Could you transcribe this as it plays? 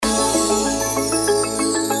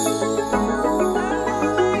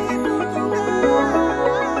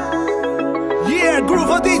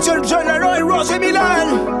Roger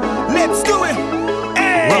Milan, let's do it.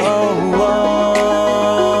 Hey. Whoa, whoa,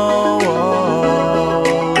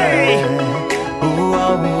 whoa, hey.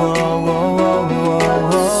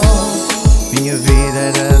 Minha vida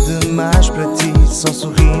era demais para ti, só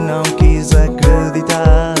sorri, não quis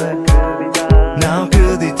acreditar. Não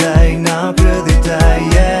acreditei, não acreditei,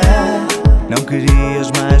 yeah. Não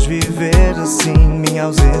querias mais viver assim, minha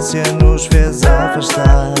ausência nos fez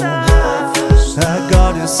afastar.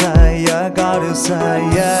 Agora eu sei,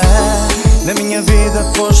 yeah. Na minha vida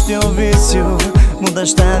foste um vício,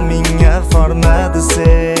 mudaste a minha forma de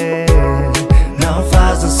ser. Não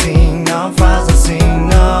faz assim, não faz assim,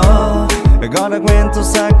 não. Agora aguento o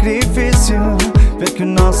sacrifício, ver que o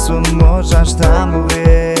nosso amor já está a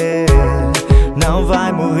morrer. Não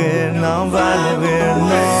vai morrer, não vai morrer,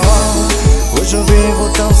 não. Hoje eu vivo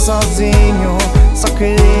tão sozinho, só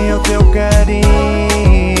queria o teu carinho.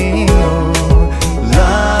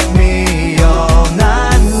 Love me all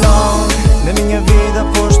night long. Na minha vida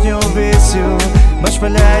foste um vício, mas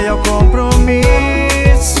falhei ao compromisso.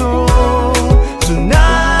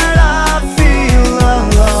 Tonight I feel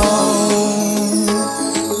alone.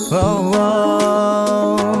 Oh,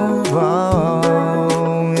 oh,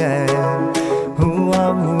 oh, yeah.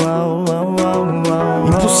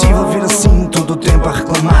 Impossível ver assim todo o tempo a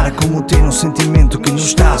reclamar, como ter um sentimento que nos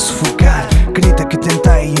está a sufocar. Acredita que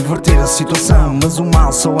tentei inverter a situação, mas o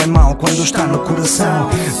mal só é mal quando está no coração.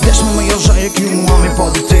 Deste-me a maior joia que um homem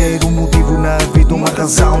pode ter, um motivo na vida, uma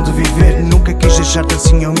razão de viver. Nunca quis deixar-te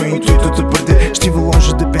assim, é o meu intuito de perder. Estive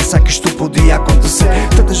longe de pensar que isto podia acontecer.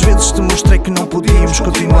 Tantas vezes te mostrei que não podíamos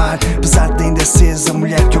continuar, apesar de ainda seres a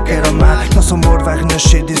mulher que eu quero amar. Nosso amor vai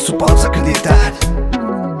renascer, disso podes acreditar.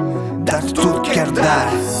 Dar-te tudo que quero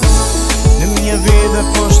dar. Na minha vida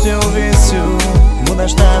foste um vício,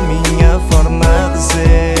 mudaste a minha forma de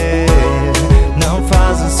ser. Não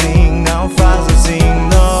faz assim, não faz assim,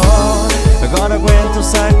 não. Agora aguento o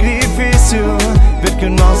sacrifício, ver que o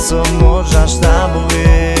nosso amor já está a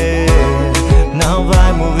morrer. Não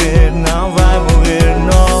vai morrer, não vai morrer,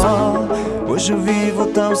 não. Hoje eu vivo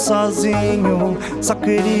tão sozinho, só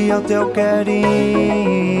queria o teu carinho.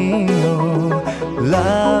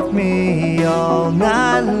 Love me all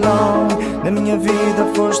night long. Na minha vida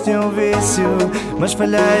foste um vício, mas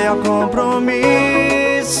falhei ao compromisso.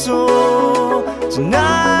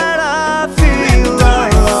 Tonight I feel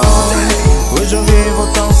alone. Hoje eu vivo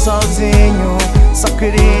tão sozinho, só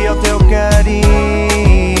queria o teu carinho.